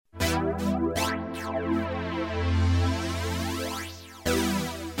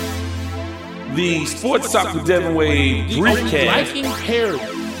the Sports Talk with Devin Wade briefcast. Liking parody,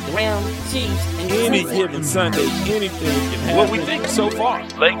 round cheese, and Any given Sunday, anything can happen. What we think so far.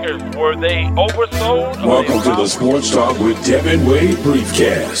 Lakers, were they oversold? Welcome to the Sports Talk with Devin Wade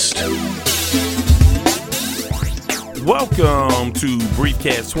briefcast. Welcome to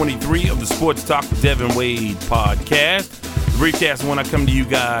Briefcast 23 of the Sports Talk with Devin Wade podcast. The briefcast when I come to you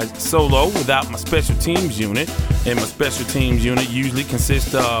guys solo without my special teams unit. And my special teams unit usually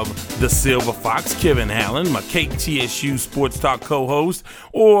consists of the Silver Fox, Kevin Allen, my KTSU Sports Talk co-host,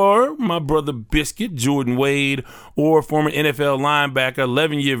 or my brother Biscuit, Jordan Wade, or former NFL linebacker,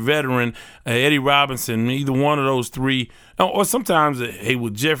 11-year veteran, Eddie Robinson. Either one of those three. Or sometimes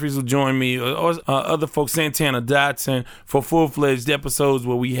Haywood Jeffries will join me, or other folks, Santana Dotson, for full-fledged episodes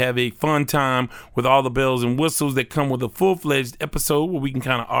where we have a fun time with all the bells and whistles that come with a full-fledged episode where we can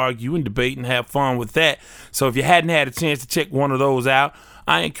kind of argue and debate and have fun with that. So if you hadn't had a chance to check one of those out,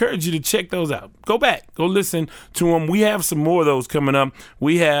 I encourage you to check those out. Go back. Go listen to them. We have some more of those coming up.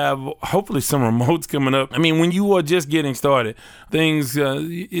 We have hopefully some remotes coming up. I mean, when you are just getting started, things,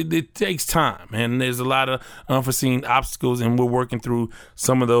 it takes time. And there's a lot of unforeseen obstacles, and we're working through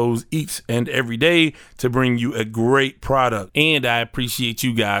some of those each and every day to bring you a great product. And I appreciate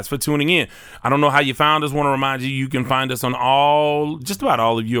you guys for tuning in. I don't know how you found us. I want to remind you, you can find us on just about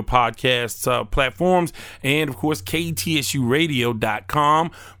all of your podcast platforms. And, of course, KTSUradio.com.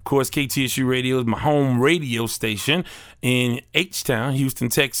 Of course, KTSU Radio is my home radio station in H-Town, Houston,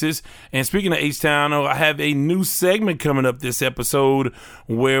 Texas. And speaking of H-Town, I have a new segment coming up this episode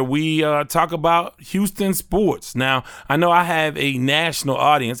where we talk about Houston sports. Now, I know I have a national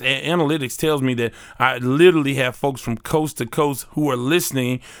audience, and analytics tells me that I literally have folks from coast to coast who are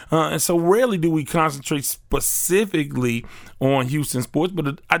listening. And so rarely do we concentrate specifically on Houston sports,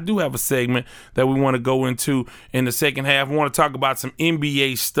 but I do have a segment that we want to go into in the second half. We want to talk about some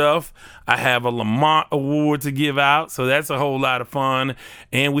NBA stuff. I have a Lamont Award to give out, so that's a whole lot of fun.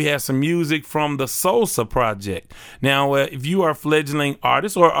 And we have some music from the Sosa Project. Now, if you are a fledgling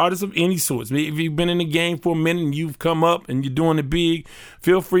artist or artist of any sorts, if you've been in the game for a minute and you've come up and you're doing it big,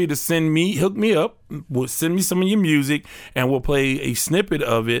 feel free to hook me up. Send me some of your music, and we'll play a snippet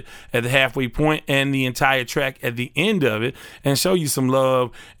of it at the halfway point and the entire track at the end of it, and show you some love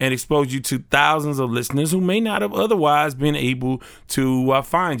and expose you to thousands of listeners who may not have otherwise been able to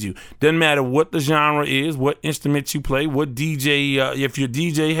find you. Doesn't matter what the genre is, what instrument you play, what DJ. If you're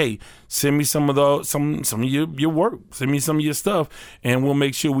DJ, hey, send me some of some of your work. Send me some of your stuff, and we'll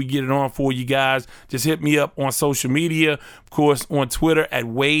make sure we get it on for you guys. Just hit me up on social media, of course, on Twitter at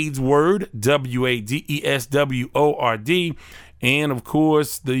Wade's Word, WADESWORD, and of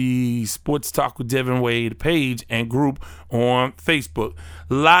course the Sports Talk with Devin Wade page and group on Facebook.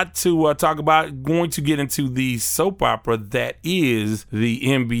 A lot to talk about. Going to get into the soap opera that is the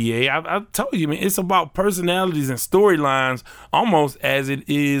NBA. I told you, man, it's about personalities and storylines almost as it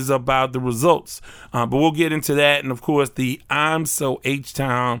is about the results. But we'll get into that. And of course, the I'm So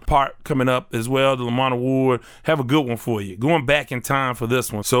H-Town part coming up as well. The Lamont Award. Have a good one for you. Going back in time for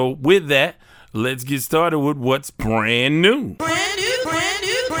this one. So with that, let's get started with what's brand new.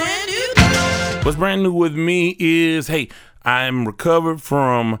 What's brand new with me is, hey, I'm recovered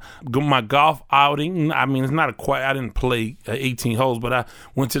from my golf outing. I mean, it's not I didn't play 18 holes, but I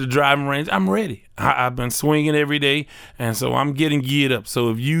went to the driving range. I'm ready. I've been swinging every day, and so I'm getting geared up. So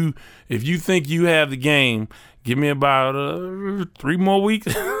if you think you have the game, give me about 3 more weeks,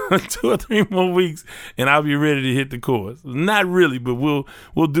 2 or 3 more weeks, and I'll be ready to hit the course. Not really, but we'll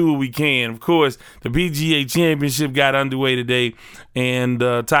do what we can. Of course, the PGA Championship got underway today, and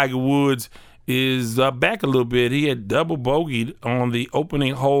Tiger Woods is back a little bit. He had double bogeyed on the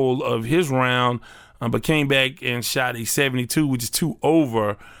opening hole of his round, but came back and shot a 72, which is 2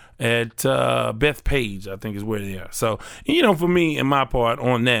 over at Bethpage, I think is where they are. So, for me and my part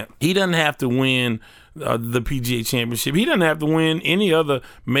on that, he doesn't have to win the PGA Championship. He doesn't have to win any other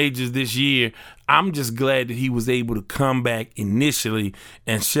majors this year. I'm just glad that he was able to come back initially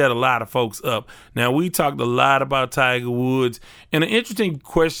and shut a lot of folks up. Now, we talked a lot about Tiger Woods, and an interesting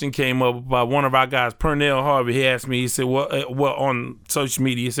question came up by one of our guys, Pernell Harvey. He asked me, he said, well, on social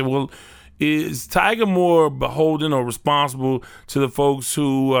media, he said, well, is Tiger more beholden or responsible to the folks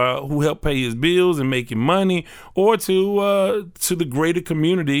who help pay his bills and make him money, or to the greater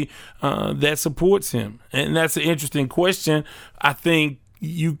community that supports him? And that's an interesting question. I think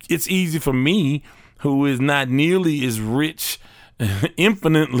it's easy for me, who is not nearly as rich,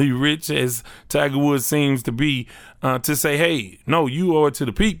 infinitely rich as Tiger Woods seems to be, to say, hey, no, you owe it to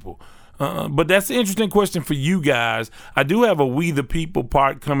the people. But that's an interesting question for you guys. I do have a We the People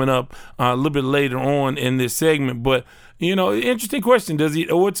part coming up a little bit later on in this segment. But, interesting question. Does he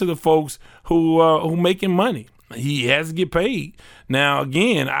owe it to the folks who making money? He has to get paid. Now,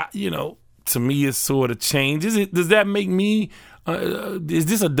 again, to me, it's sort of changes. Does that make me... is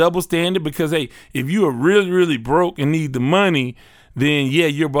this a double standard? Because, hey, if you are really, really broke and need the money, then, yeah,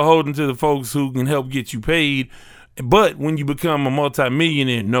 you're beholden to the folks who can help get you paid. But when you become a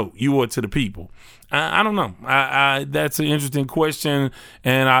multimillionaire, no, you owe it to the people. I don't know. That's an interesting question,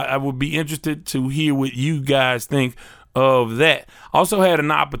 and I would be interested to hear what you guys think of that. Also had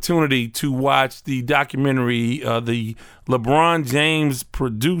an opportunity to watch the documentary, the LeBron James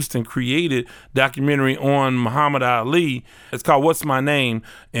produced and created documentary on Muhammad Ali. It's called What's My Name,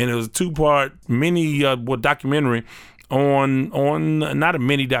 and it was a 2-part mini documentary on not a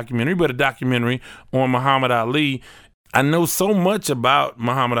mini documentary, but a documentary on Muhammad Ali. I know so much about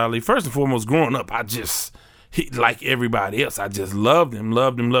Muhammad Ali. First and foremost, growing up, like everybody else, I just loved him.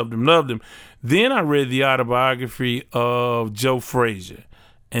 Then I read the autobiography of Joe Frazier,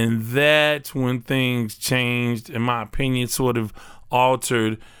 and that's when things changed, in my opinion, sort of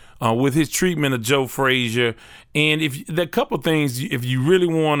altered with his treatment of Joe Frazier. And there are a couple things, if you really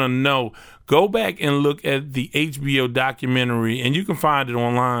want to know, go back and look at the HBO documentary, and you can find it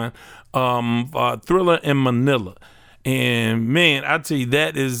online, Thriller in Manila. And man, I tell you,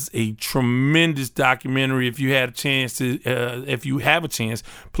 that is a tremendous documentary. If you have a chance,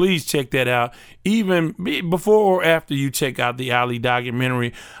 please check that out. Even before or after you check out the Ali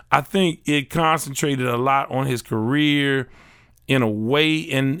documentary, I think it concentrated a lot on his career in a way,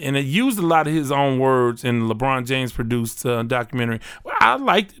 and it used a lot of his own words in the LeBron James produced documentary. I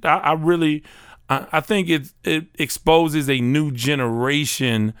liked it. I think it exposes a new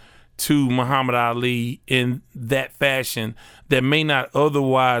generation to Muhammad Ali in that fashion that may not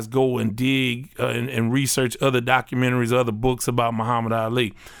otherwise go and dig and research other documentaries, other books about Muhammad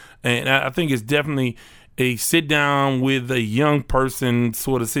Ali. And I think it's definitely a sit down with a young person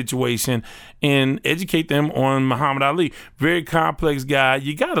sort of situation and educate them on Muhammad Ali. Very complex guy.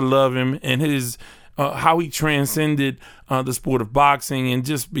 You got to love him and his how he transcended the sport of boxing and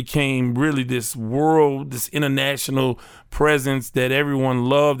just became really this international presence that everyone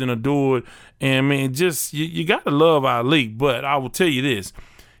loved and adored. And man, just you got to love Ali. But I will tell you this,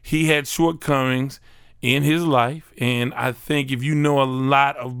 he had shortcomings in his life. And I think if you know a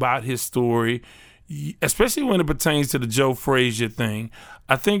lot about his story, especially when it pertains to the Joe Frazier thing,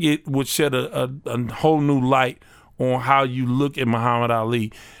 I think it would shed a whole new light on how you look at Muhammad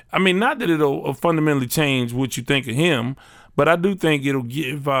Ali. I mean, not that it'll fundamentally change what you think of him, but I do think it'll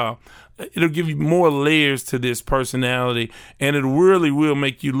give you more layers to this personality, and it really will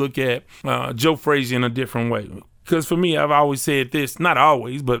make you look at Joe Frazier in a different way. Because for me, I've always said this, not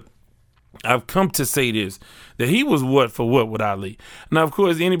always, but I've come to say this, that he was what for what with Ali. Now, of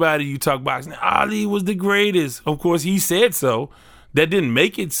course, anybody you talk boxing, Ali was the greatest. Of course, he said so. That didn't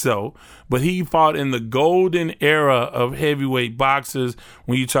make it so, but he fought in the golden era of heavyweight boxers.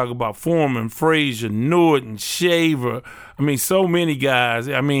 When you talk about Foreman, Frazier, Norton, Shaver, I mean, so many guys.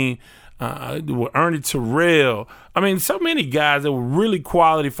 I mean, Ernie Terrell. I mean, so many guys that were really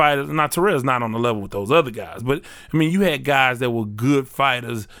quality fighters. Now, Terrell's not on the level with those other guys, but I mean, you had guys that were good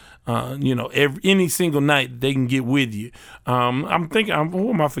fighters. Any single night they can get with you. I'm thinking, who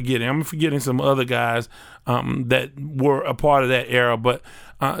am I forgetting? I'm forgetting some other guys that were a part of that era, but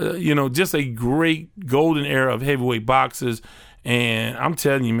just a great golden era of heavyweight boxers. And I'm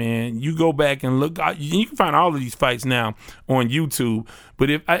telling you, man, you go back and look. You can find all of these fights now on YouTube. But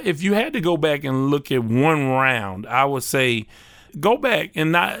if you had to go back and look at one round, I would say go back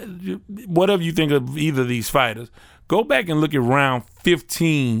and not whatever you think of either of these fighters. Go back and look at round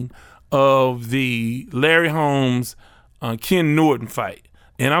 15 of the Larry Holmes, Ken Norton fight.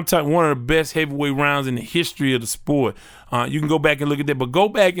 And I'm talking one of the best heavyweight rounds in the history of the sport. You can go back and look at that, but go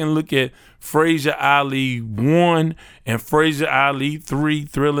back and look at Frazier Ali 1 and Frazier Ali 3,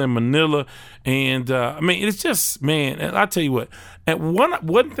 Thriller in Manila. And it's just, man, and I'll tell you what, and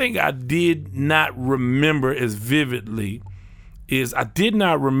one thing I did not remember as vividly is I did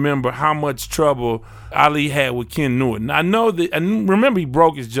not remember how much trouble Ali had with Ken Norton. I remember he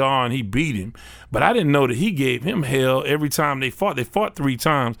broke his jaw and he beat him, but I didn't know that he gave him hell every time they fought. They fought 3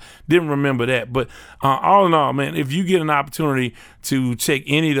 times. Didn't remember that. But all in all, man, if you get an opportunity to check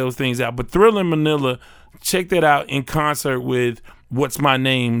any of those things out, but Thriller in Manila, check that out in concert with What's My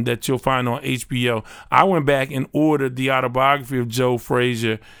Name that you'll find on HBO. I went back and ordered the autobiography of Joe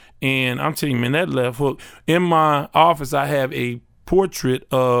Frazier. And I'm telling you, man, that left hook. In my office, I have a portrait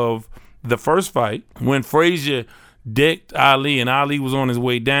of the first fight when Frazier decked Ali, and Ali was on his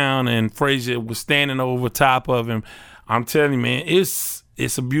way down, and Frazier was standing over top of him. I'm telling you, man, it's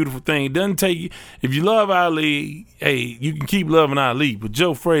a beautiful thing. It doesn't take you. If you love Ali, hey, you can keep loving Ali. But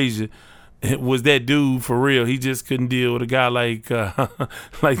Joe Frazier was that dude for real. He just couldn't deal with a guy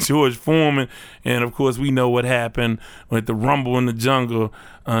like George Foreman. And of course, we know what happened with the Rumble in the Jungle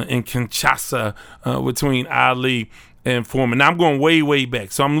in Kinshasa between Ali and Foreman. Now I'm going way, way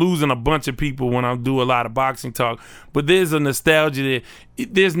back, so I'm losing a bunch of people when I do a lot of boxing talk. But there's a nostalgia there.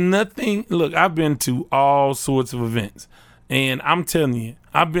 There's nothing. Look, I've been to all sorts of events, and I'm telling you,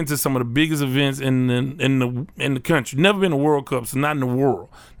 I've been to some of the biggest events in the country. Never been to World Cups, so not in the world.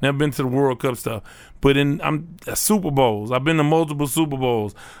 Never been to the World Cup stuff. But I'm Super Bowls. I've been to multiple Super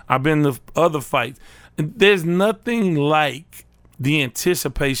Bowls. I've been to other fights. There's nothing like the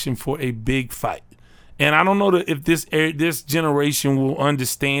anticipation for a big fight. And I don't know if this generation will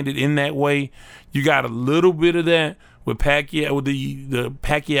understand it in that way. You got a little bit of that with Pacquiao, with the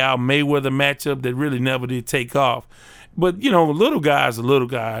Pacquiao-Mayweather matchup that really never did take off. But, you know, little guys are little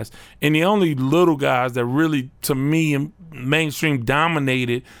guys. And the only little guys that really, to me, mainstream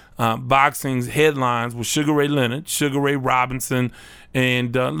dominated boxing's headlines were Sugar Ray Leonard, Sugar Ray Robinson,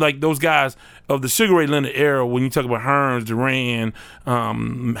 and like those guys of the Sugar Ray Leonard era, when you talk about Hearns, Duran,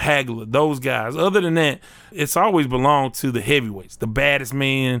 Hagler, those guys. Other than that, it's always belonged to the heavyweights, the baddest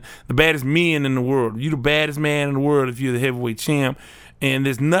men in the world. You're the baddest man in the world if you're the heavyweight champ. And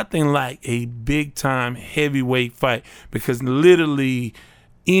there's nothing like a big-time heavyweight fight, because literally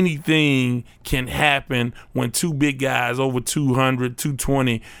anything can happen when two big guys over 200,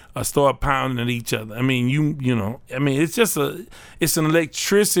 220 start pounding at each other. I mean, it's an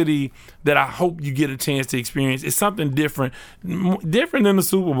electricity that I hope you get a chance to experience. It's something different than the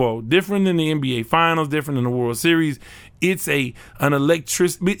Super Bowl, different than the NBA Finals, different than the World Series. It's an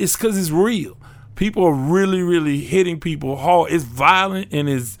electricity. It's because it's real. People are really, really hitting people hard. It's violent and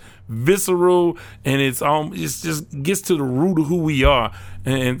it's visceral, and it just gets to the root of who we are.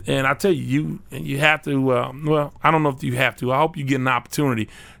 And I tell you, you have to. Well, I don't know if you have to. I hope you get an opportunity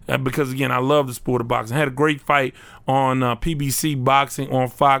because again, I love the sport of boxing. I had a great fight on PBC Boxing on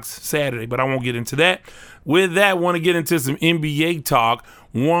Fox Saturday, but I won't get into that. With that, I want to get into some NBA talk.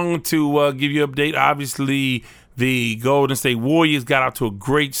 Want to give you an update. Obviously, the Golden State Warriors got out to a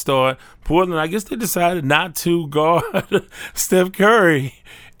great start. Portland, I guess they decided not to guard Steph Curry.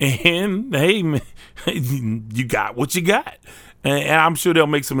 And, hey, man, you got what you got. And I'm sure they'll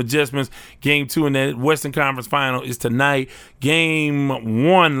make some adjustments. Game 2 in that Western Conference Final is tonight. Game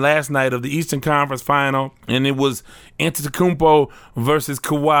 1 last night of the Eastern Conference Final, and it was Antetokounmpo versus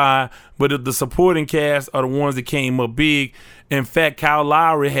Kawhi. But the supporting cast are the ones that came up big. In fact, Kyle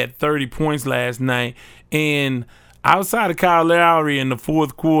Lowry had 30 points last night. And outside of Kyle Lowry in the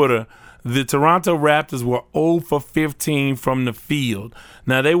fourth quarter, the Toronto Raptors were 0 for 15 from the field.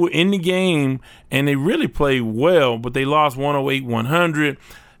 Now, they were in the game, and they really played well, but they lost 108-100.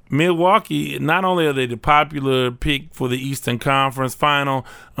 Milwaukee, not only are they the popular pick for the Eastern Conference Final,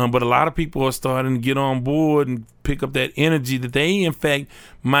 but a lot of people are starting to get on board and pick up that energy that they, in fact,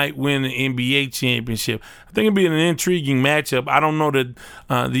 might win an NBA championship. I think it'll be an intriguing matchup. I don't know that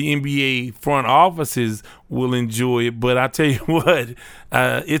the NBA front offices will enjoy it, but I tell you what,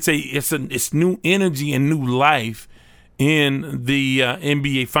 it's new energy and new life in the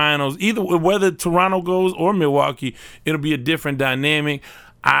NBA Finals. Either whether Toronto goes or Milwaukee, it'll be a different dynamic.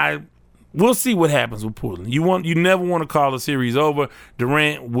 We'll see what happens with Portland. You never want to call a series over.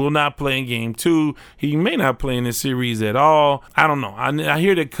 Durant will not play in Game 2. He may not play in this series at all. I don't know. I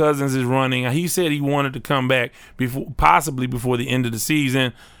hear that Cousins is running. He said he wanted to come back possibly before the end of the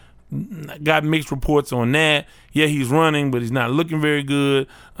season. Got mixed reports on that. Yeah, he's running, but he's not looking very good.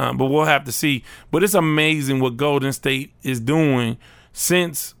 But we'll have to see. But it's amazing what Golden State is doing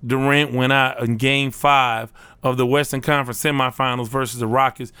since Durant went out in Game 5 of the Western Conference semifinals versus the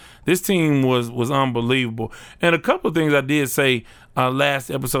Rockets. This team was unbelievable. And a couple of things I did say last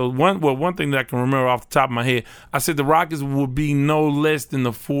episode. One thing that I can remember off the top of my head, I said the Rockets would be no less than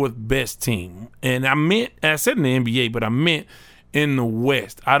the fourth best team. And I said in the NBA, but I meant in the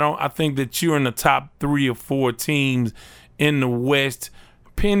West. I think that you're in the top 3 or 4 teams in the West,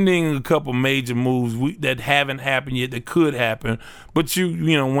 pending a couple major moves that haven't happened yet, that could happen. But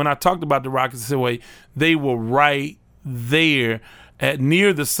you know, when I talked about the Rockets, I said, wait, they were right there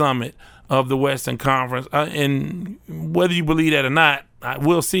near the summit of the Western Conference. And whether you believe that or not,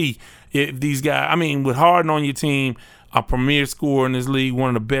 we'll see if these guys, with Harden on your team, a premier scorer in this league, one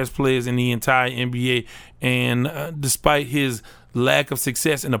of the best players in the entire NBA, and despite his lack of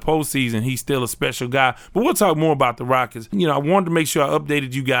success in the postseason, he's still a special guy. But we'll talk more about the Rockets. I wanted to make sure I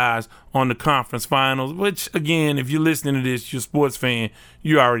updated you guys on the conference finals, which, again, if you're listening to this, you're a sports fan,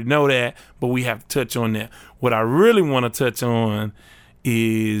 you already know that, but we have to touch on that. What I really want to touch on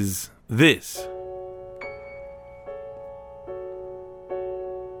is this.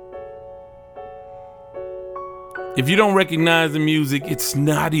 If you don't recognize the music, it's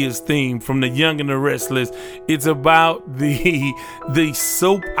Nadia's theme from The Young and the Restless. It's about the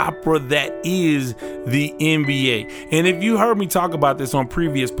soap opera that is the NBA. And if you heard me talk about this on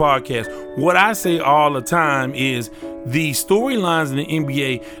previous podcasts, what I say all the time is the storylines in the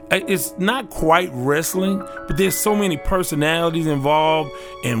NBA, it's not quite wrestling, but there's so many personalities involved,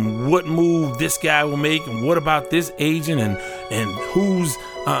 and what move this guy will make, and what about this agent, and who's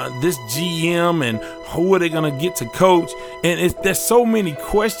this GM, and who are they going to get to coach? And there's so many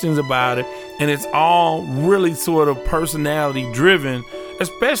questions about it, and it's all really sort of personality driven,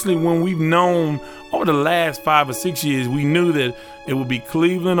 especially when we've known over the last 5 or 6 years, we knew that it would be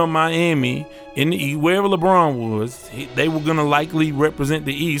Cleveland or Miami, wherever LeBron was. They were going to likely represent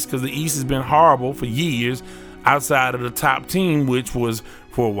the East, because the East has been horrible for years outside of the top team, which was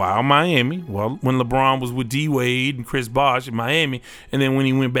for a while Miami. Well, when LeBron was with D Wade and Chris Bosh in Miami, and then when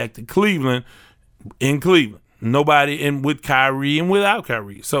he went back to Cleveland, in Cleveland, nobody, and with Kyrie and without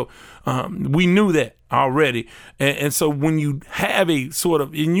Kyrie. So we knew that already. And so when you have a sort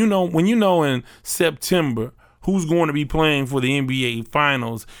of, and when you know in September who's going to be playing for the NBA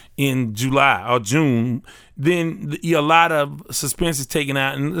Finals in July or June, then a lot of suspense is taken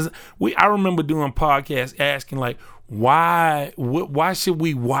out. And I remember doing podcasts asking, like, why should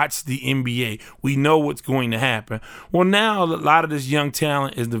we watch the NBA? We know what's going to happen. Well, now a lot of this young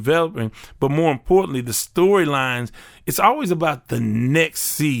talent is developing, but more importantly, the storylines, it's always about the next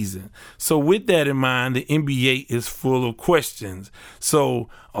season. So with that in mind, the NBA is full of questions. So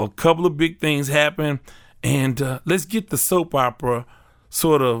a couple of big things happen, and let's get the soap opera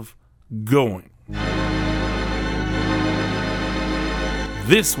sort of going.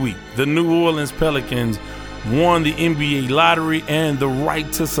 This week, the New Orleans Pelicans won the NBA lottery and the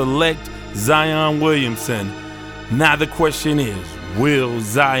right to select Zion Williamson. Now the question is, will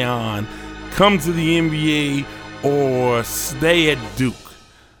Zion come to the NBA or stay at Duke?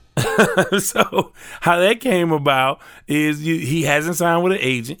 So how that came about is he hasn't signed with an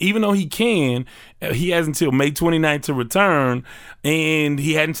agent, even though he can. He has until May 29th to return, and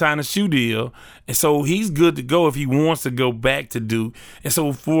he hadn't signed a shoe deal. And so he's good to go if he wants to go back to Duke. And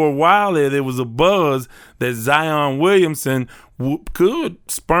so for a while there was a buzz that Zion Williamson could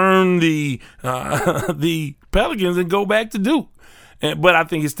spurn the Pelicans and go back to Duke. But I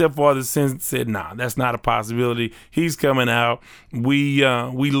think his stepfather since said, nah, that's not a possibility. He's coming out. We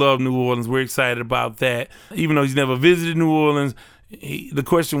love New Orleans. We're excited about that. Even though he's never visited New Orleans, the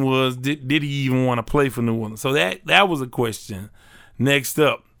question was, did he even want to play for New Orleans? So that was a question. Next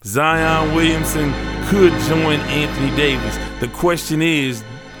up, Zion Williamson could join Anthony Davis. The question is,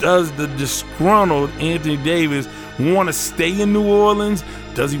 does the disgruntled Anthony Davis want to stay in New Orleans?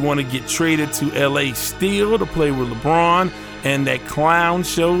 Does he want to get traded to L.A. still to play with LeBron and that clown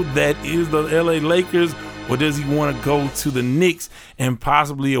show that is the LA Lakers, or does he want to go to the Knicks and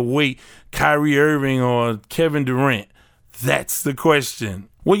possibly await Kyrie Irving or Kevin Durant? That's the question.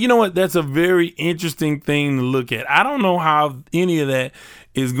 Well, you know what? That's a very interesting thing to look at. I don't know how any of that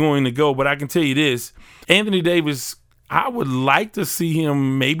is going to go, but I can tell you this. Anthony Davis, I would like to see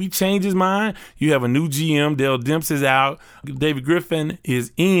him maybe change his mind. You have a new GM. Dell Demps is out. David Griffin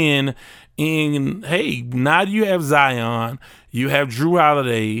is in. And, hey, now you have Zion. You have Drew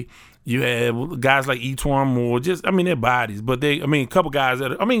Holiday. You have guys like E'Twaun Moore. They're bodies. But a couple guys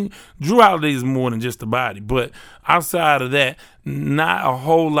Drew Holiday is more than just a body. But outside of that, not a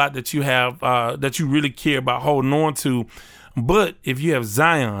whole lot that you have that you really care about holding on to. But if you have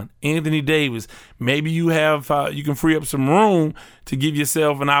Zion, Anthony Davis, maybe you can free up some room to give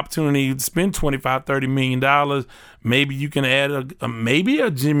yourself an opportunity to spend $25-30 million. Maybe you can add maybe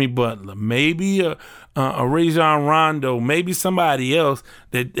a Jimmy Butler, maybe a Rajon Rondo, maybe somebody else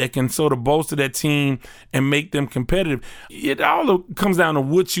that can sort of bolster that team and make them competitive. It all comes down to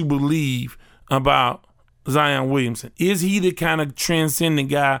what you believe about Zion Williamson. Is he the kind of transcendent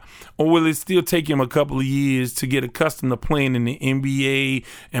guy, or will it still take him a couple of years to get accustomed to playing in the NBA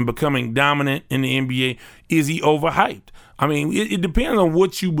and becoming dominant in the NBA? Is he overhyped? It depends on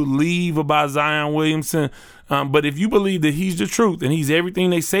what you believe about Zion Williamson. But if you believe that he's the truth and he's everything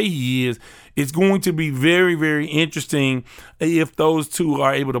they say he is, it's going to be very, very interesting if those two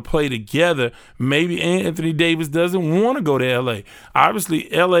are able to play together. Maybe Anthony Davis doesn't want to go to L.A.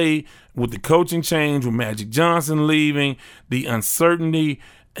 Obviously, L.A., with the coaching change, with Magic Johnson leaving, the uncertainty,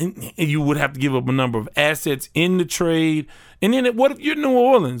 and you would have to give up a number of assets in the trade. And then what if you're New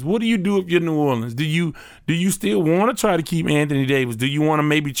Orleans? What do you do if you're New Orleans? Do you still want to try to keep Anthony Davis? Do you want to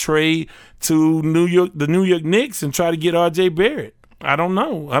maybe trade to the New York Knicks and try to get R.J. Barrett? I don't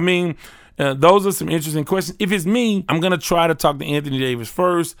know. I mean, those are some interesting questions. If it's me, I'm going to try to talk to Anthony Davis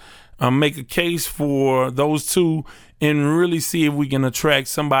first, make a case for those two, and really see if we can attract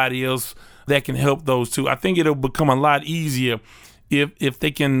somebody else that can help those two. I think it'll become a lot easier if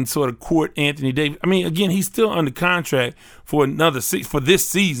they can sort of court Anthony Davis. I mean, again, he's still under contract for for this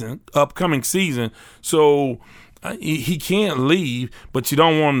season, upcoming season. So he can't leave, but you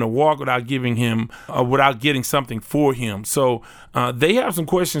don't want him to walk without getting something for him. So they have some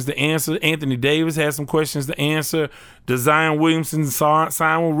questions to answer. Anthony Davis has some questions to answer. Does Zion Williamson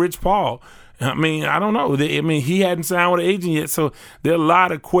sign with Rich Paul? I mean, I don't know. He hadn't signed with an agent yet, so there are a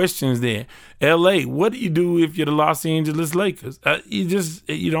lot of questions there. L.A., what do you do if you're the Los Angeles Lakers?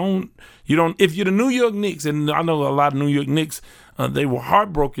 You don't. If you're the New York Knicks, and I know a lot of New York Knicks, they were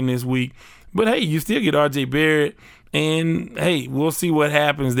heartbroken this week. But hey, you still get R.J. Barrett, and hey, we'll see what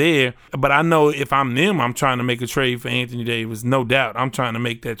happens there. But I know if I'm them, I'm trying to make a trade for Anthony Davis. No doubt, I'm trying to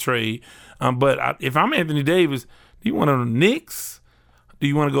make that trade. But if I'm Anthony Davis, do you want to go to the Knicks? Do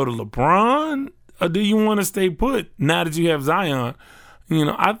you want to go to LeBron, or do you want to stay put now that you have Zion?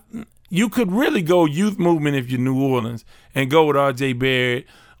 You could really go youth movement if you're New Orleans and go with R.J. Barrett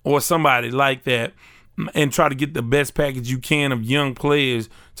or somebody like that and try to get the best package you can of young players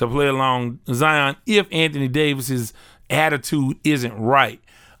to play along Zion if Anthony Davis's attitude isn't right.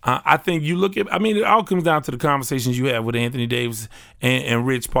 I think it all comes down to the conversations you have with Anthony Davis and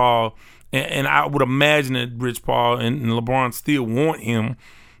Rich Paul. And I would imagine that Rich Paul and LeBron still want him,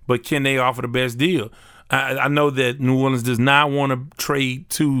 but can they offer the best deal? I know that New Orleans does not want to trade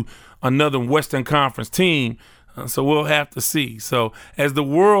to another Western Conference team, so we'll have to see. So as the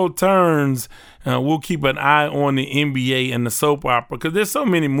world turns, we'll keep an eye on the NBA and the soap opera, because there's so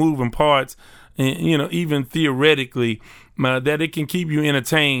many moving parts, even theoretically, that it can keep you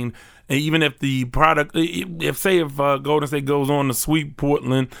entertained. Even if the product, if Golden State goes on to sweep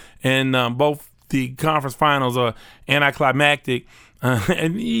Portland and both the conference finals are anticlimactic,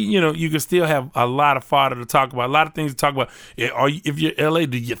 and you can still have a lot of fodder to talk about, a lot of things to talk about. If you're LA,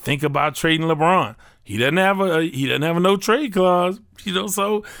 do you think about trading LeBron? He doesn't have a no trade clause,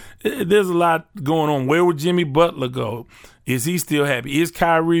 So there's a lot going on. Where would Jimmy Butler go? Is he still happy? Is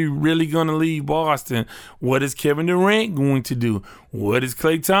Kyrie really going to leave Boston? What is Kevin Durant going to do? What is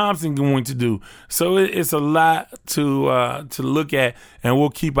Klay Thompson going to do? So it's a lot to look at, and we'll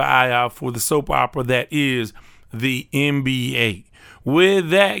keep an eye out for the soap opera that is the NBA. With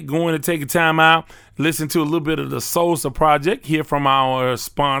that, going to take a time out, listen to a little bit of the Sosa Project, hear from our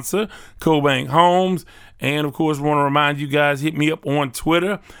sponsor, CoBank Homes, and of course, want to remind you guys, hit me up on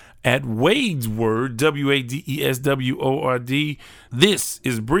Twitter at Wade's Word, WADESWORD. This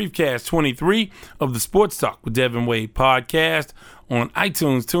is Briefcast 23 of the Sports Talk with Devin Wade podcast on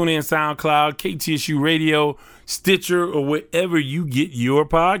iTunes, TuneIn, SoundCloud, KTSU Radio, Stitcher, or wherever you get your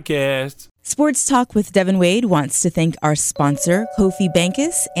podcasts. Sports Talk with Devin Wade wants to thank our sponsor, Kofi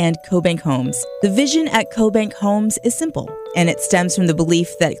Bankus and CoBank Homes. The vision at CoBank Homes is simple, and it stems from the belief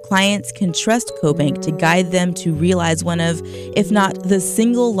that clients can trust CoBank to guide them to realize one of, if not the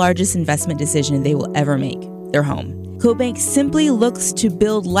single largest investment decision they will ever make, their home. CoBank simply looks to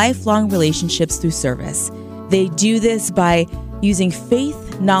build lifelong relationships through service. They do this by using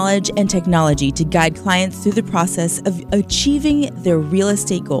faith, knowledge, and technology to guide clients through the process of achieving their real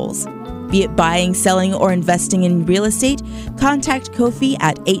estate goals. Be it buying, selling, or investing in real estate, contact Kofi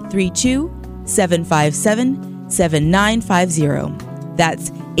at 832-757-7950.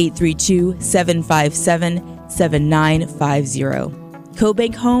 That's 832-757-7950.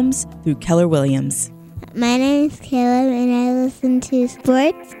 CoBank Homes through Keller Williams. My name is Caleb, and I listen to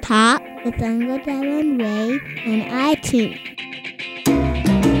Sports Talk with Uncle Devin Wade on iTunes.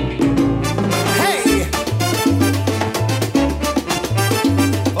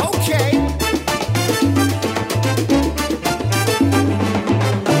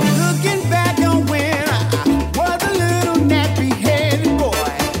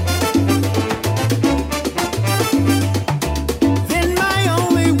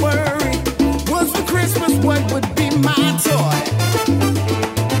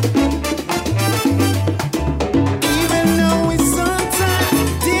 Even though we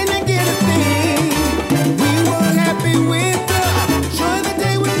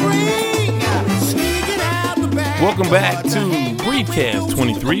Welcome back to Briefcast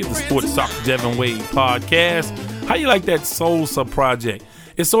 23 of the Sports Talk Devin Wade podcast. How you like that Salsa project?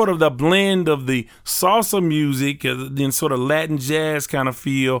 It's sort of the blend of the salsa music and sort of Latin jazz kind of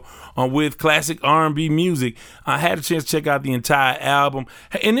feel with classic R&B music. I had a chance to check out the entire album,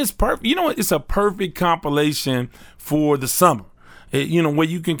 and it's perfect. You know what? It's a perfect compilation for the summer. Where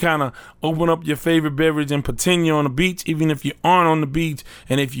you can kind of open up your favorite beverage and pretend you're on the beach, even if you aren't on the beach.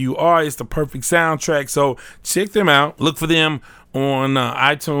 And if you are, it's the perfect soundtrack. So check them out. Look for them on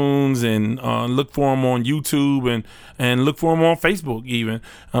iTunes and look for them on YouTube and look for them on Facebook even.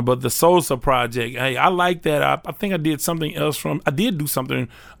 But the Salsa Project, hey, I like that. I think I did something else I did do something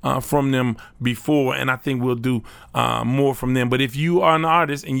from them before, and I think we'll do more from them. But if you are an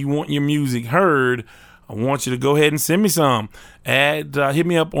artist and you want your music heard, I want you to go ahead and send me some. Hit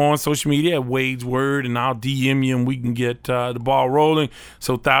me up on social media at Wade's Word, and I'll DM you, and we can get the ball rolling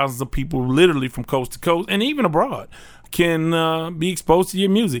so thousands of people literally from coast to coast and even abroad can be exposed to your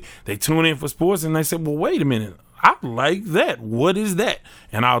music. They tune in for sports, and they say, well, wait a minute. I like that. What is that?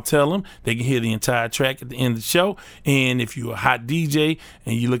 And I'll tell them. They can hear the entire track at the end of the show. And if you're a hot DJ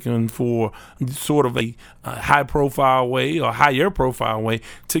and you're looking for sort of a high-profile way or higher-profile way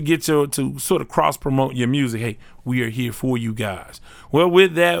to get to sort of cross-promote your music, hey, we are here for you guys. Well,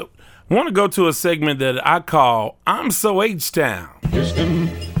 with that, I want to go to a segment that I call I'm So H-Town. Houston.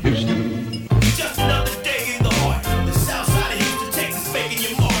 Just another day in the heart. The south side of Houston, Texas,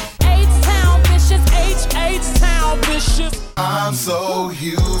 making your mark. H-Town vicious, H-Town vicious. I'm so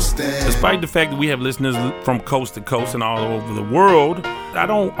Houston. Despite the fact that we have listeners from coast to coast and all over the world, I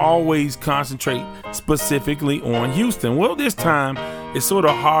don't always concentrate specifically on Houston. Well, this time, it's sort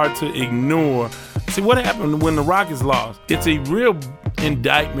of hard to ignore. See, what happened when the Rockets lost? It's a real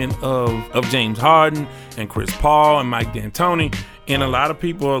indictment of James Harden and Chris Paul and Mike D'Antoni, and a lot of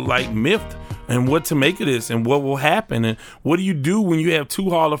people are like miffed and what to make of this and what will happen and what do you do when you have two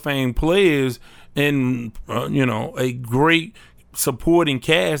Hall of Fame players and a great supporting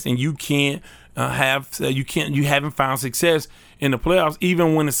cast and you can't you haven't found success in the playoffs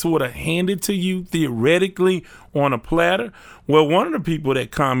even when it's sort of handed to you theoretically on a platter. Well, one of the people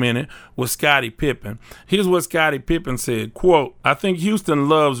that commented was Scottie Pippen. Here's what Scottie Pippen said, quote, I think Houston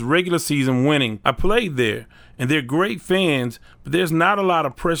loves regular season winning. I played there and they're great fans, but there's not a lot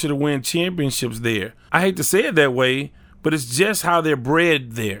of pressure to win championships there. I hate to say it that way, but it's just how they're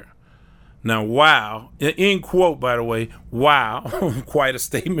bred there. Now, wow, end quote, by the way, wow, quite a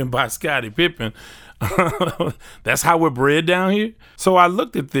statement by Scottie Pippen. That's how we're bred down here. So I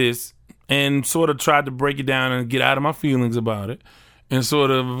looked at this and sort of tried to break it down and get out of my feelings about it and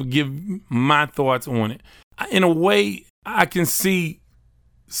sort of give my thoughts on it. In a way, I can see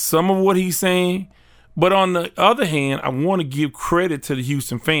some of what he's saying, but on the other hand, I want to give credit to the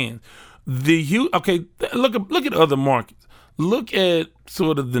Houston fans. Look at other markets. Look at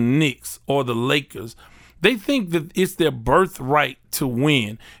sort of the Knicks or the Lakers. They think that it's their birthright to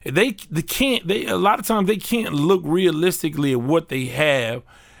win. They can't. A lot of times they can't look realistically at what they have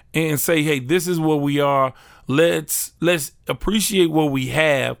and say, "Hey, this is what we are. Let's appreciate what we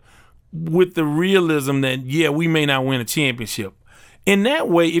have," with the realism that we may not win a championship. In that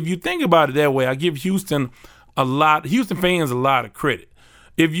way, if you think about it that way, I give Houston fans a lot of credit.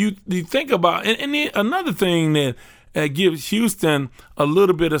 If you think about and then another thing that gives Houston a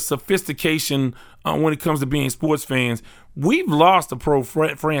little bit of sophistication when it comes to being sports fans. We've lost a pro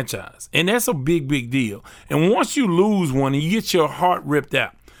franchise, and that's a big, big deal. And once you lose one and you get your heart ripped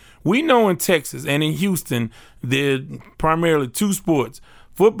out, we know in Texas and in Houston, there are primarily two sports,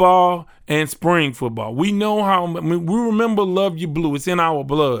 football and spring football. We know we remember Love You Blue. It's in our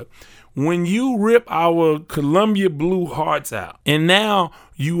blood. When you rip our Columbia Blue hearts out, and now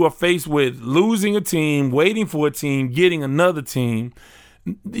you are faced with losing a team, waiting for a team, getting another team,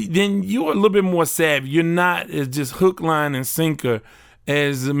 then you're a little bit more savvy. You're not as just hook, line, and sinker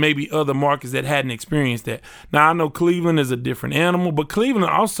as maybe other markets that hadn't experienced that. Now, I know Cleveland is a different animal, but Cleveland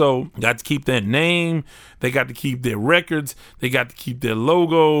also got to keep that name. They got to keep their records. They got to keep their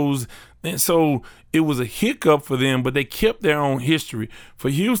logos. And so it was a hiccup for them, but they kept their own history. For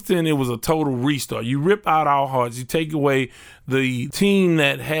Houston, it was a total restart. You rip out our hearts. You take away the team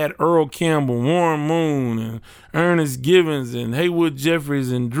that had Earl Campbell, Warren Moon, and Ernest Givens, and Haywood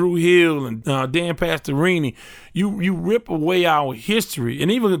Jeffries, and Drew Hill, and Dan Pastorini. You rip away our history,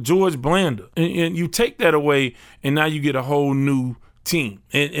 and even George Blanda. And you take that away, and now you get a whole new team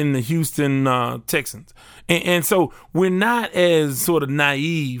in the Houston Texans. And so we're not as sort of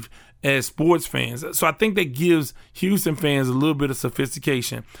naive as sports fans. So I think that gives Houston fans a little bit of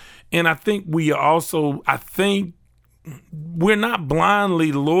sophistication. And I think we are also, we're not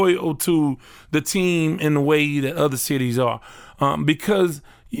blindly loyal to the team in the way that other cities are, because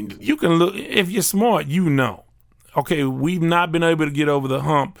you can look, if you're smart, you know, okay, we've not been able to get over the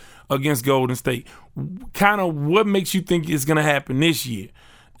hump against Golden State. Kind of what makes you think it's going to happen this year?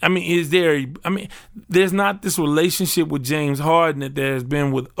 I mean, there's not this relationship with James Harden that there has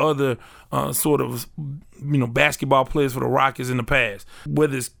been with other sort of, basketball players for the Rockets in the past.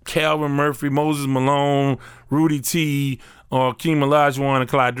 Whether it's Calvin Murphy, Moses Malone, Rudy T, or Keem Olajuwon and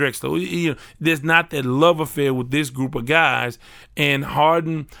Clyde Drexler. There's not that love affair with this group of guys. And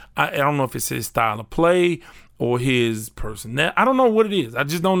Harden, I don't know if it's his style of play or his personality. I don't know what it is. I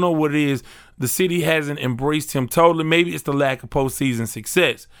just don't know what it is. The city hasn't embraced him totally. Maybe it's the lack of postseason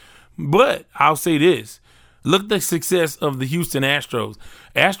success. But I'll say this. Look at the success of the Houston Astros.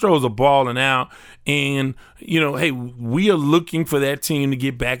 Astros are balling out. And, hey, we are looking for that team to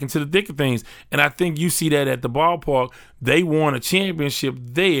get back into the thick of things. And I think you see that at the ballpark. They won a championship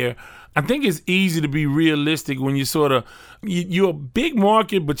there. I think it's easy to be realistic when you sort of you're a big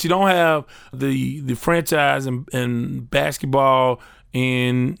market, but you don't have the franchise in basketball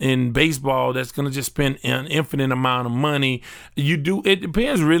and in baseball that's going to just spend an infinite amount of money. It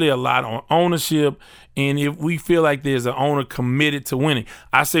depends really a lot on ownership, and if we feel like there's an owner committed to winning.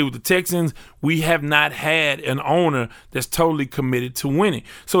 I say with the Texans, we have not had an owner that's totally committed to winning.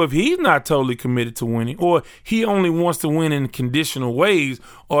 So if he's not totally committed to winning, or he only wants to win in conditional ways,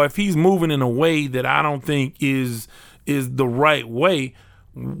 or if he's moving in a way that I don't think is the right way,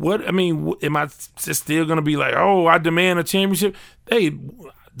 am I still going to be like, oh, I demand a championship? Hey,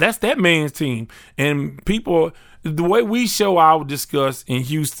 that's that man's team. And people, the way we show our disgust in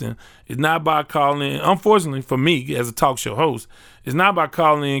Houston is not by calling in, unfortunately for me as a talk show host, it's not by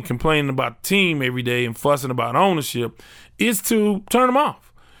calling in complaining about the team every day and fussing about ownership. It's to turn them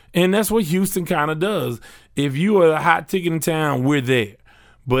off. And that's what Houston kind of does. If you are a hot ticket in town, we're there.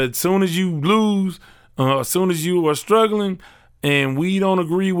 But as soon as you lose, as soon as you are struggling, and we don't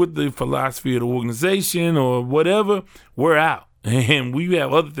agree with the philosophy of the organization or whatever, we're out. And we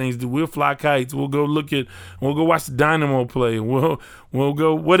have other things to do. We'll fly kites. We'll go watch the Dynamo play. We'll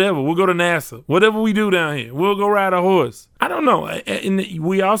go whatever. We'll go to NASA. Whatever we do down here. We'll go ride a horse. I don't know. And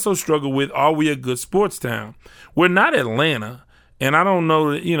we also struggle with, are we a good sports town? We're not Atlanta. And I don't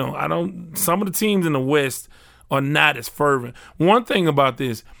know that, some of the teams in the West are not as fervent. One thing about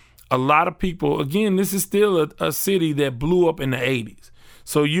this, a lot of people, again, this is still a city that blew up in the 80s.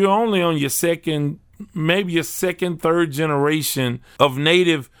 So you're only on your second, third generation of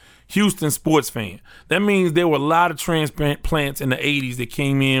native Houston sports fan. That means there were a lot of transplants in the 80s that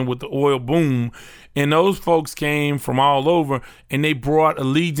came in with the oil boom. And those folks came from all over, and they brought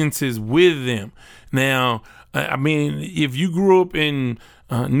allegiances with them. Now, if you grew up in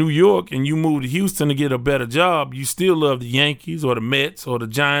New York and you moved to Houston to get a better job, you still love the Yankees or the Mets or the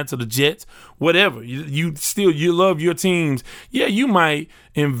Giants or the Jets, whatever. You love your teams. Yeah, you might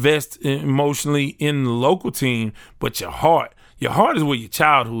invest emotionally in the local team, but your heart is where your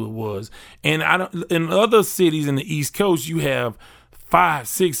childhood was. And in other cities in the East Coast, you have 5,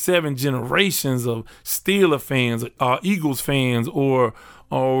 6, 7 generations of Steeler fans, Eagles fans, or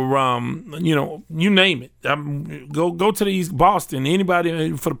you name it. Go to the East, Boston,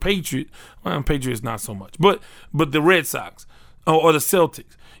 anybody for the Patriots. Well, Patriots not so much, but the Red Sox or the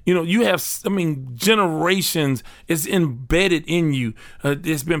Celtics. You have, generations. It's embedded in you.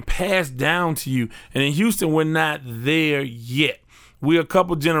 It's been passed down to you. And in Houston, we're not there yet. We're a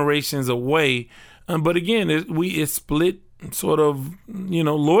couple generations away. But again, it's split sort of,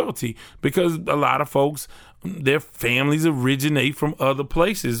 loyalty, because a lot of folks, their families originate from other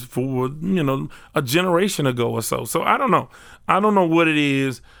places for, a generation ago or so. So I don't know. I don't know what it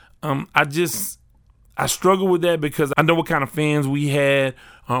is. I struggle with that because I know what kind of fans we had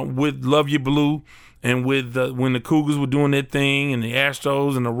with Love You Blue and with when the Cougars were doing their thing, and the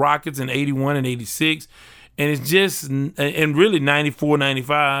Astros and the Rockets in 81 and 86. And it's just, and really 94,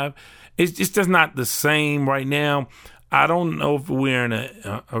 95, it's just not the same right now. I don't know if we're in a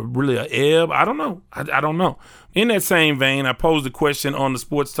ebb. I don't know. I don't know. In that same vein, I posed a question on the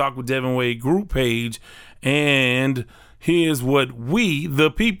Sports Talk with Devin Wade group page, and here's what we,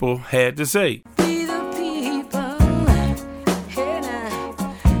 the people, had to say. We the people, hey now,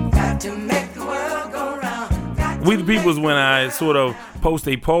 got to make the world go round. We the people is when I sort of post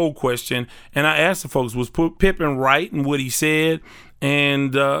a poll question, and I asked the folks, was Pippen right in what he said?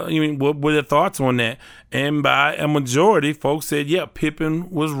 And what were their thoughts on that? And by a majority, folks said, yeah,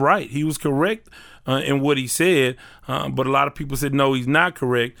 Pippen was right. He was correct in what he said. But a lot of people said, no, he's not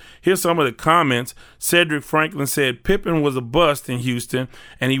correct. Here's some of the comments. Cedric Franklin said, Pippen was a bust in Houston,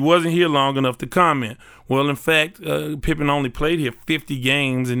 and he wasn't here long enough to comment. Well, in fact, Pippen only played here 50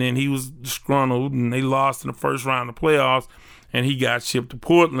 games, and then he was disgruntled, and they lost in the first round of playoffs, and he got shipped to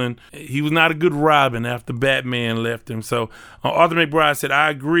Portland. He was not a good Robin after Batman left him. So Arthur McBride said, I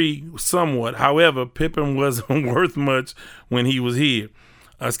agree somewhat. However, Pippen wasn't worth much when he was here.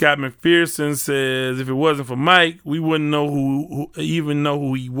 Scott McPherson says, if it wasn't for Mike, we wouldn't know even know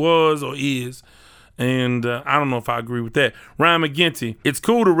who he was or is. And I don't know if I agree with that. Ryan McGinty, it's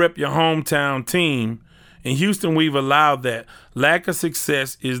cool to rep your hometown team. In Houston, we've allowed that. Lack of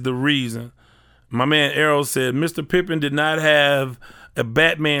success is the reason. My man Errol said, Mr. Pippen did not have a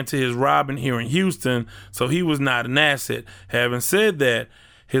Batman to his Robin here in Houston, so he was not an asset. Having said that,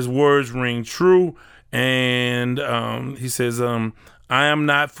 his words ring true. And he says, I am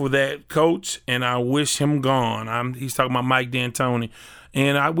not for that coach, and I wish him gone. He's talking about Mike D'Antoni.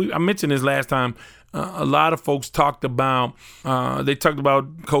 And I mentioned this last time. A lot of folks talked about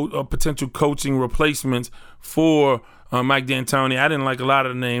potential coaching replacements for Mike D'Antoni. I didn't like a lot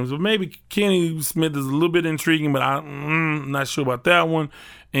of the names, but maybe Kenny Smith is a little bit intriguing, but I'm not sure about that one.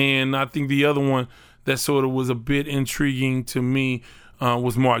 And I think the other one that sort of was a bit intriguing to me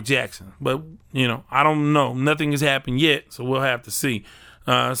was Mark Jackson. But, I don't know. Nothing has happened yet, so we'll have to see.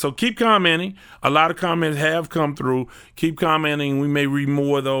 So keep commenting. A lot of comments have come through. Keep commenting. We may read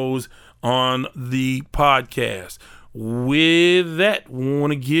more of those on the podcast. With that, we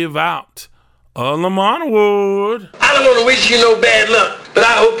want to give out a Lamont Award. I don't want to wish you no bad luck, but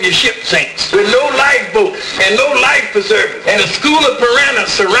I hope your ship sinks with no lifeboats and no life preservers and a school of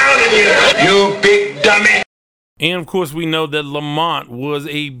piranhas surrounding you, you big dummy. And, of course, we know that Lamont was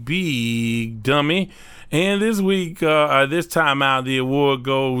a big dummy. And this week, this time out, the award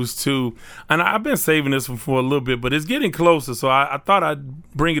goes to, and I've been saving this one for a little bit, but it's getting closer, so I thought I'd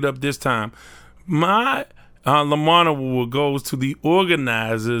bring it up this time. My Lamont Award goes to the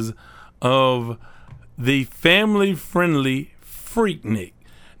organizers of the family-friendly Freaknik.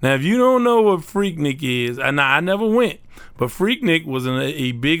 Now, if you don't know what Freaknik is, and I never went, but Freaknik was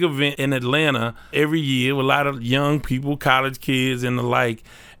a big event in Atlanta every year with a lot of young people, college kids, and the like.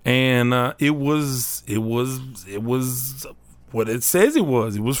 And it was what it says it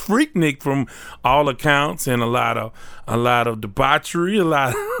was. It was Freaknik from all accounts, and a lot of debauchery, a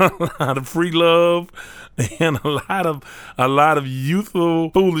lot of free love, and a lot of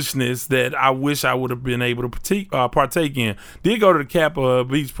youthful foolishness that I wish I would have been able to partake in. Did go to the Kappa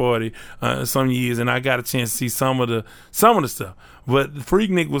Beach Party some years, and I got a chance to see some of the stuff. But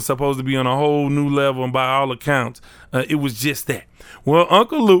Freaknik was supposed to be on a whole new level, and by all accounts, it was just that. Well,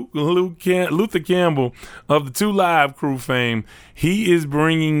 Uncle Luther Campbell of the 2 Live Crew fame, he and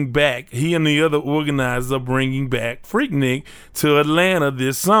the other organizers are bringing back Freaknik to Atlanta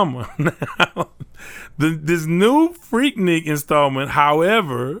this summer. Now, this new Freaknik installment,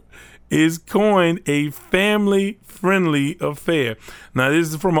 however, is coined a family-friendly affair. Now, this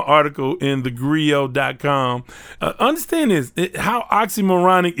is from an article in thegrio.com. Understand this. How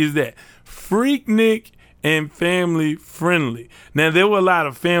oxymoronic is that? Freaknik and family-friendly. Now, there were a lot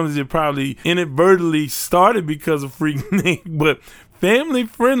of families that probably inadvertently started because of Freaknik, but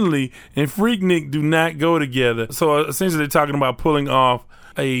family-friendly and Freaknik do not go together. So, essentially, they're talking about pulling off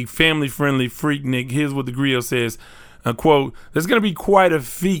a family-friendly Freaknik. Here's what the Griot says. Quote, there's going to be quite a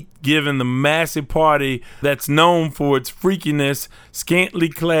feat given the massive party that's known for its freakiness, scantily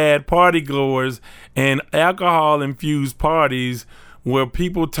clad partygoers, and alcohol-infused parties where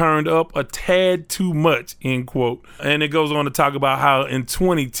people turned up a tad too much, end quote. And it goes on to talk about how in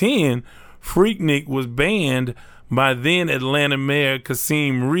 2010, Freaknik was banned by then Atlanta Mayor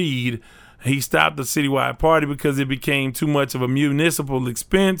Kasim Reed. He stopped the citywide party because it became too much of a municipal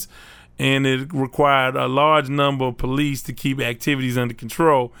expense, and it required a large number of police to keep activities under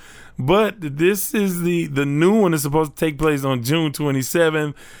control. But this is the new one is supposed to take place on June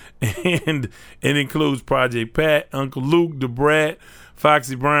 27th, and it includes Project Pat, Uncle Luke, Da Brat,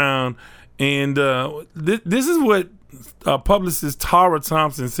 Foxy Brown, and this is what publicist Tara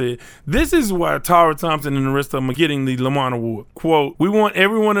Thompson said. This is why Tara Thompson and the rest of them are getting the Lamont Award. Quote, we want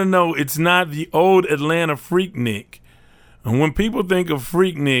everyone to know it's not the old Atlanta Freaknik. And when people think of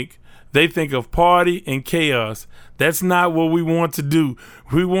Freaknik, they think of party and chaos. That's not what we want to do.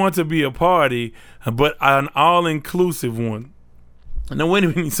 We want to be a party, but an all-inclusive one. Now, wait a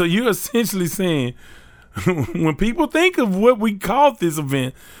minute. So you're essentially saying when people think of what we call this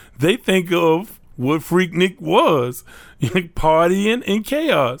event, they think of what Freaknik was, partying and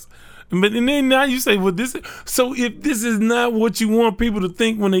chaos. But and then now you say, well, so if this is not what you want people to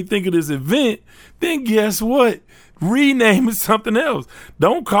think when they think of this event, then guess what? Rename it something else.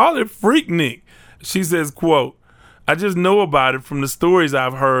 Don't call it Freaknik. She says, quote, I just know about it from the stories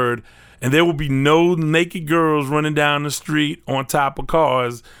I've heard, and there will be no naked girls running down the street on top of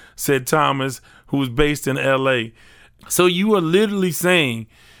cars, said Thomas, who was based in L.A. So you are literally saying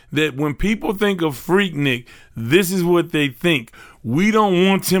that when people think of Freaknik, this is what they think. We don't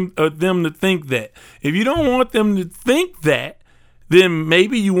want them to think that. If you don't want them to think that, then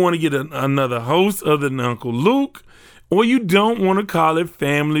maybe you want to get another host other than Uncle Luke, or you don't want to call it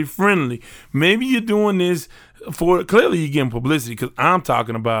family friendly. Maybe you're doing this for, clearly you're getting publicity because I'm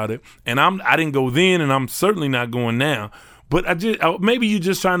talking about it, and I didn't go then, and I'm certainly not going now. But maybe you're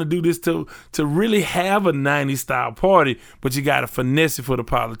just trying to do this to really have a 90s style party, but you got to finesse it for the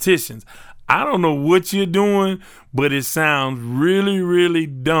politicians. I don't know what you're doing, but it sounds really, really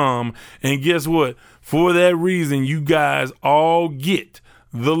dumb. And guess what? For that reason, you guys all get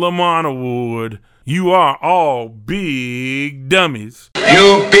the Lamont Award. You are all big dummies.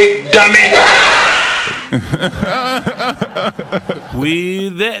 You big dummy.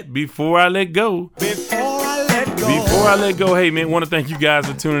 With that, before I let go, hey man, want to thank you guys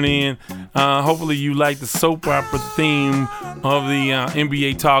for tuning in. Hopefully you like the soap opera theme of the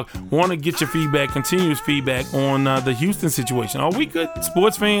NBA talk. Want to get your feedback, continuous feedback on the Houston situation. Are we good,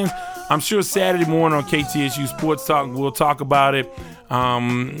 sports fans? I'm sure Saturday morning on KTSU Sports Talk we'll talk about it. I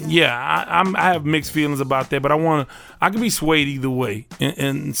have mixed feelings about that, but I can be swayed either way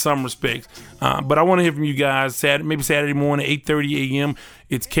in some respects. But I want to hear from you guys maybe Saturday morning, 8:30 a.m.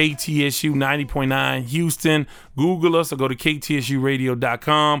 It's KTSU 90.9 Houston. Google us or go to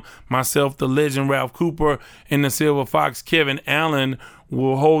ktsuradio.com. Myself, the legend Ralph Cooper, and the Silver Fox Kevin Allen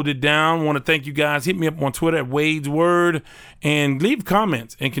will hold it down. Want to thank you guys. Hit me up on Twitter at Wade's Word and leave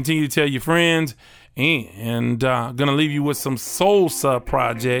comments and continue to tell your friends. And gonna leave you with some Soulsa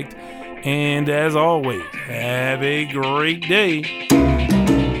Project. And as always, have a great day.